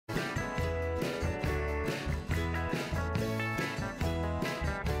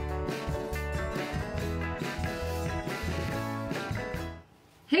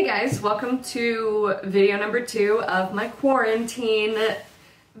Hey guys, welcome to video number 2 of my quarantine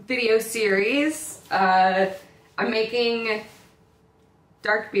video series. I'm making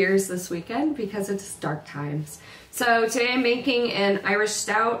dark beers this weekend because it's dark times. So today I'm making an Irish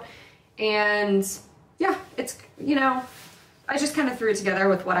Stout, and yeah, it's, you know, I just kind of threw it together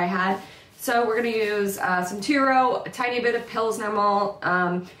with what I had. So we're going to use some 2-row, a tiny bit of Pilsner malt,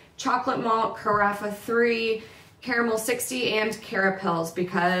 chocolate malt, Carafa 3, caramel 60, and Carapils,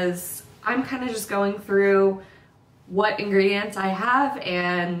 because I'm kind of just going through what ingredients I have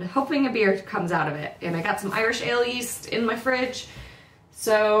and hoping a beer comes out of it. And I got some Irish ale yeast in my fridge,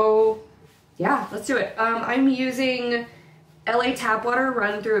 so yeah, let's do it. I'm using LA tap water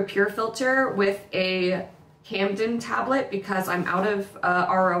run through a pure filter with a Camden tablet because I'm out of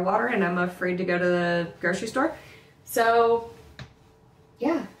RO water and I'm afraid to go to the grocery store. So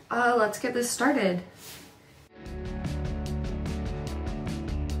yeah, let's get this started.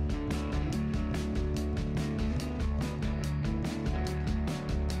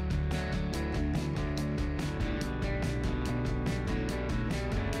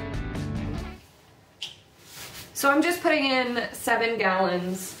 So I'm just putting in 7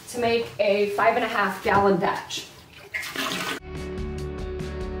 gallons to make a 5.5 gallon batch.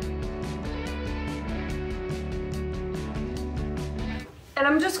 And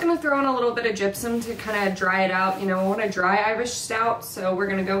I'm just gonna throw in a little bit of gypsum to kind of dry it out. You know, I want a dry Irish Stout, so we're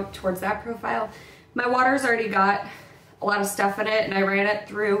gonna go towards that profile. My water's already got a lot of stuff in it, and I ran it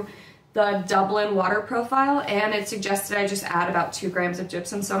through the Dublin water profile, and it suggested I just add about 2 grams of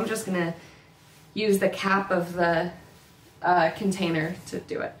gypsum, so I'm just gonna use the cap of the container to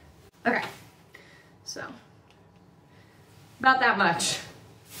do it. Okay, so about that much.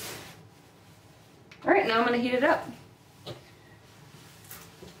 All right, now I'm gonna heat it up.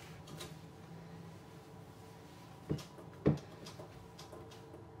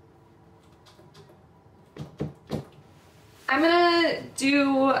 I'm gonna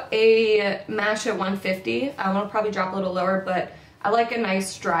do a mash at 150. I'm gonna probably drop a little lower, but I like a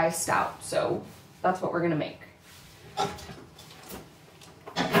nice dry stout, so that's what we're gonna make.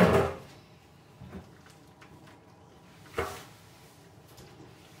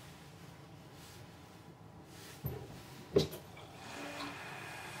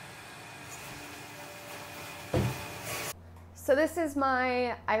 So this is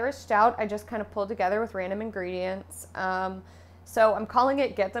my Irish Stout I just kind of pulled together with random ingredients. So I'm calling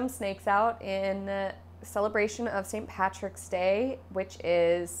it Get Dem Snakes Out in celebration of St. Patrick's Day, which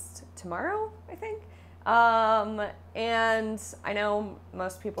is tomorrow, I think. And I know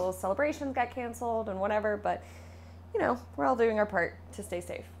most people's celebrations got canceled and whatever, but you know, we're all doing our part to stay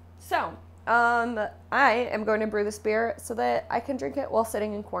safe. So I am going to brew this beer so that I can drink it while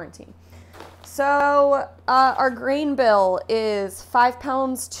sitting in quarantine. So our grain bill is 5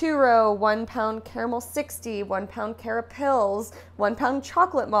 pounds 2-row, 1 pound caramel 60, 1 pound Carapils, 1 pound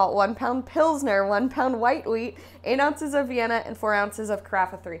chocolate malt, 1 pound Pilsner, 1 pound white wheat, 8 ounces of Vienna, and 4 ounces of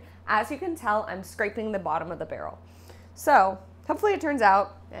Carafa 3. As you can tell, I'm scraping the bottom of the barrel. So hopefully it turns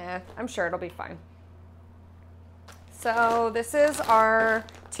out, I'm sure it'll be fine. So this is our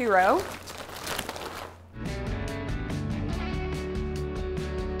 2-row.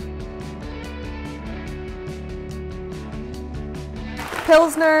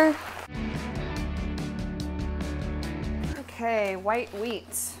 Pilsner. Okay, white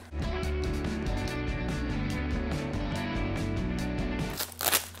wheat.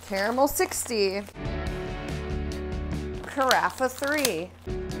 Caramel 60. Carafa 3.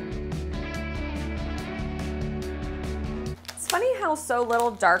 It's funny how so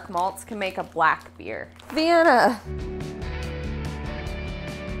little dark malts can make a black beer. Vienna.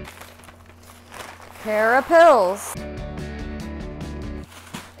 Carapils.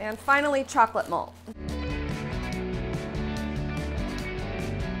 And finally, chocolate malt.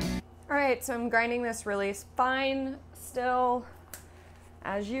 All right, so I'm grinding this really fine still,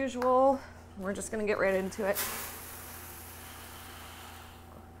 as usual. We're just gonna get right into it.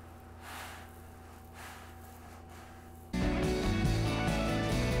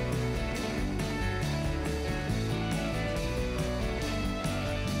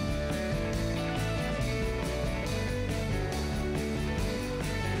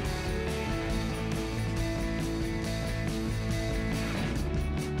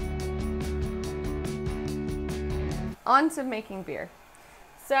 On to making beer.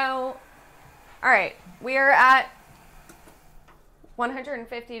 So, all right, we are at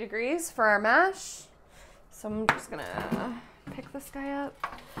 150 degrees for our mash. So I'm just gonna pick this guy up.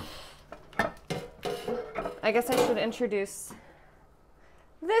 I guess I should introduce.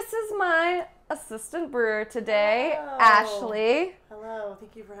 This is my assistant brewer today, Hello. Ashley. Hello. No,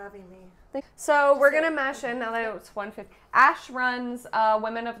 thank you for having me. So we're gonna mash in now that it's 1:50. Ash runs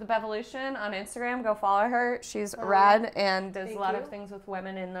Women of the Bevolution on Instagram. Go follow her. She's rad and does a lot of things with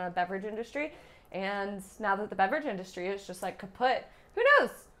women in the beverage industry. And now that the beverage industry is just like kaput, who knows?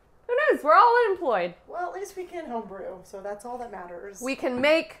 Who knows? We're all unemployed. Well, at least we can homebrew, so that's all that matters. We can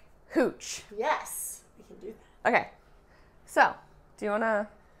make hooch. Yes, we can do that. Okay. So, do you wanna?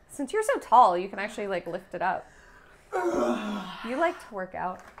 Since you're so tall, you can actually like lift it up. You like to work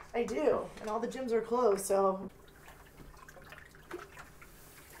out. I do, and all the gyms are closed, so.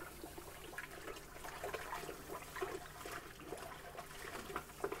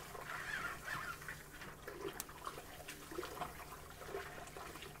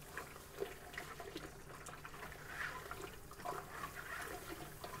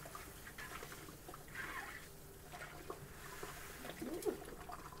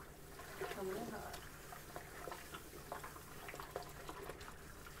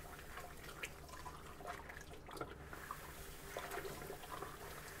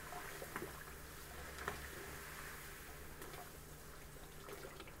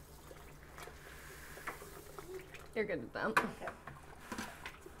 You're good at that. Okay.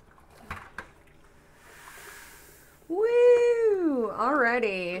 Woo!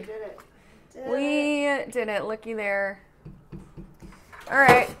 Alrighty. We did it. We did it. Looky there.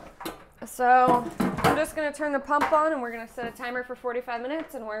 Alright. So, I'm just going to turn the pump on and we're going to set a timer for 45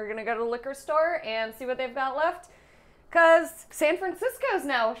 minutes and we're going to go to the liquor store and see what they've got left. Because San Francisco's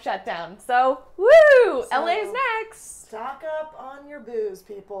now shut down. So, woo! LA's next. Stock up on your booze,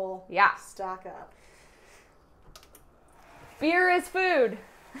 people. Yeah. Stock up. Beer is food.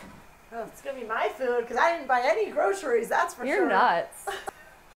 Oh, it's going to be my food because I didn't buy any groceries, that's for sure. You're nuts.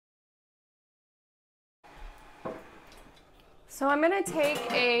 So I'm going to take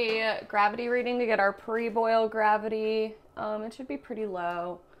a gravity reading to get our pre-boil gravity. It should be pretty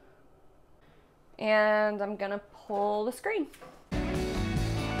low. And I'm going to pull the screen.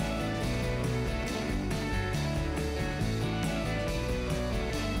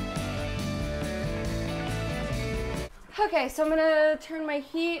 Okay, so I'm gonna turn my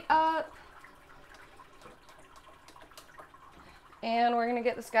heat up and we're gonna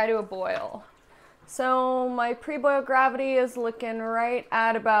get this guy to a boil. So my pre-boil gravity is looking right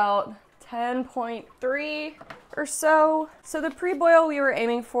at about 10.3 or so. So the pre-boil we were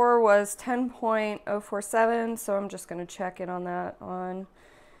aiming for was 10.047, so I'm just gonna check in on that on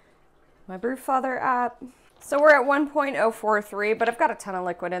my Brewfather app. So we're at 1.043, but I've got a ton of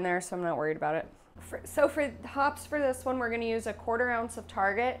liquid in there, so I'm not worried about it. So for hops for this one, we're going to use a 1/4 ounce of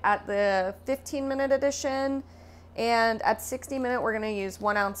Target at the 15-minute edition, and at 60-minute, we're going to use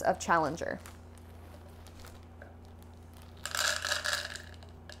 1 ounce of Challenger.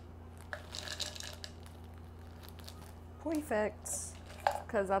 Perfect,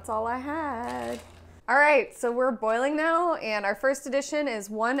 because that's all I had. All right, so we're boiling now, and our first edition is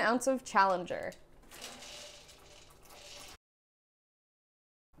 1 ounce of Challenger.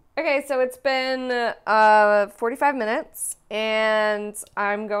 Okay, so it's been 45 minutes, and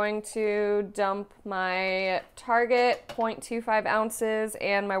I'm going to dump my Target 0.25 ounces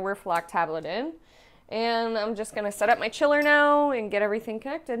and my Werflock tablet in. And I'm just going to set up my chiller now and get everything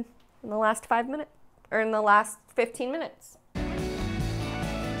connected in the last 5 minutes, or in the last 15 minutes.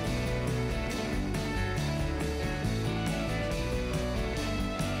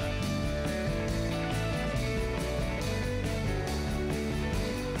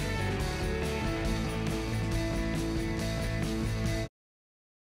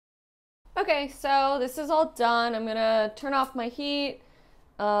 Okay, so this is all done. I'm gonna turn off my heat,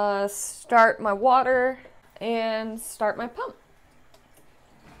 start my water, and start my pump.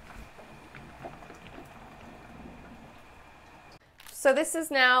 So this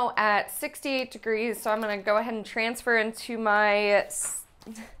is now at 68 degrees, so I'm gonna go ahead and transfer into my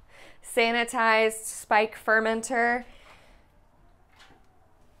sanitized spike fermenter.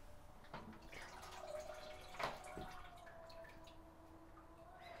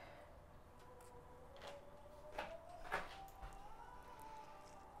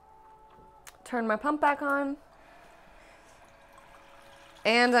 Turn my pump back on.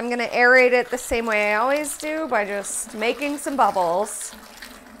 And I'm gonna aerate it the same way I always do by just making some bubbles.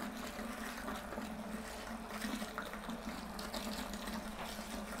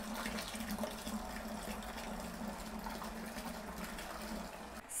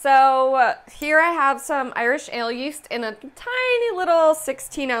 So here I have some Irish ale yeast in a tiny little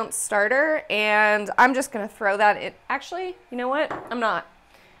 16-ounce starter, and I'm just gonna throw that in. Actually, you know what? I'm not.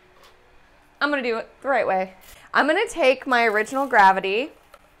 I'm gonna do it the right way. I'm gonna take my original gravity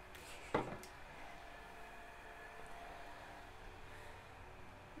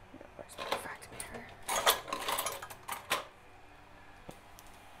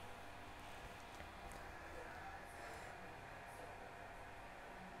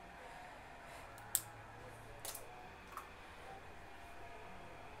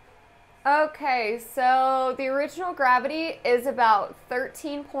Okay, so the original gravity is about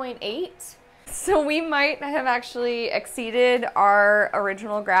 13.8. So we might have actually exceeded our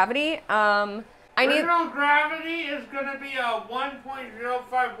original gravity. Original gravity is going to be a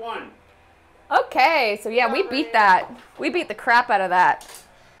 1.051. Okay, so yeah, we beat that. We beat the crap out of that.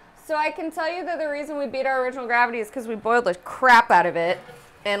 So I can tell you that the reason we beat our original gravity is because we boiled the crap out of it.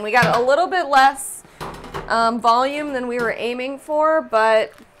 And we got a little bit less volume than we were aiming for,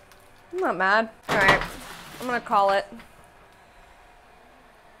 but I'm not mad. All right, I'm gonna call it.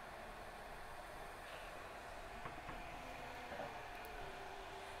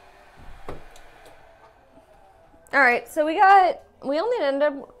 All right, so we only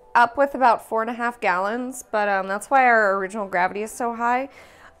ended up with about 4.5 gallons, but that's why our original gravity is so high.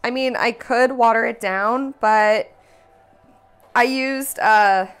 I mean, I could water it down, but I used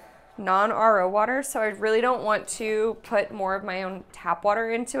non-RO water, so I really don't want to put more of my own tap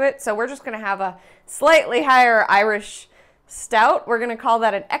water into it. So we're just gonna have a slightly higher Irish stout. We're gonna call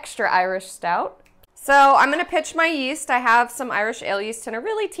that an extra Irish stout. So I'm gonna pitch my yeast. I have some Irish ale yeast in a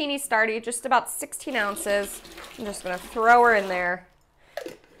really teeny starty, just about 16 ounces. I'm just gonna throw her in there.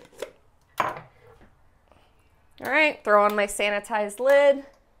 All right, throw on my sanitized lid.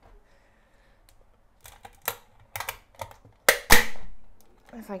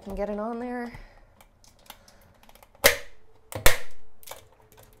 If I can get it on there.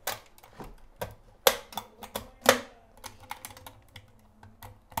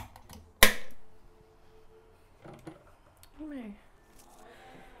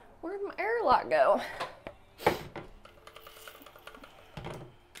 Where'd my airlock go?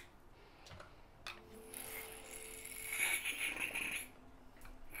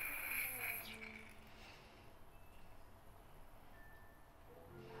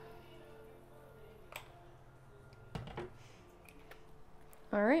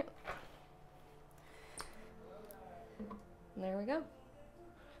 All right. There we go.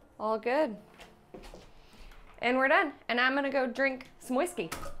 All good. And we're done. And I'm gonna go drink some whiskey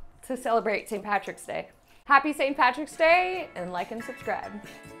to celebrate St. Patrick's Day. Happy St. Patrick's Day, and like and subscribe.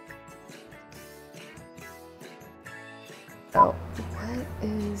 Oh, what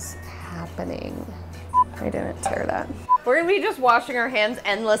is happening? I didn't tear that. We're gonna be just washing our hands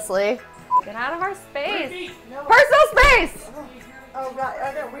endlessly. Get out of our space. No. Personal space! Oh God,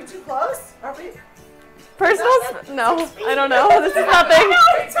 are we too close? Are we? Personal no, I don't know. This is nothing.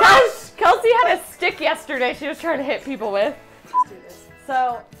 Kelsey had a stick yesterday she was trying to hit people with. Let's do this.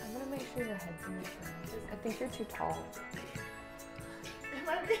 So, I'm gonna make sure your head's in the front. I think you're too tall. Am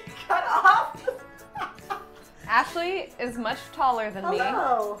I being cut off? Ashley is much taller than me.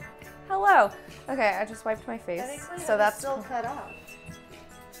 Hello. Hello. Okay, I just wiped my face. I think my So head is that's still cut off.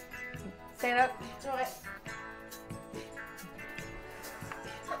 Stand up. Do it.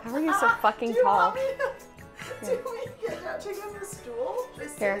 How are you so fucking Do you tall? want me to, do we get down, take off the stool?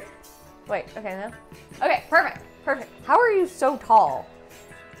 Just Here. Wait, okay, now. Okay, perfect. Perfect. How are you so tall?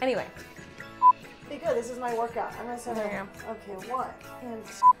 Anyway. Be good, this is my workout. I'm gonna say There okay, 1 and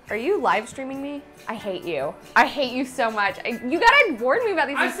Are you live streaming me? I hate you. I hate you so much. You gotta warn me about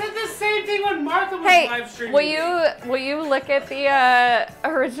these I things. said the same thing when Martha was Hey, live streaming. will you look at the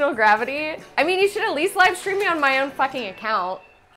original gravity? I mean, you should at least live stream me on my own fucking account.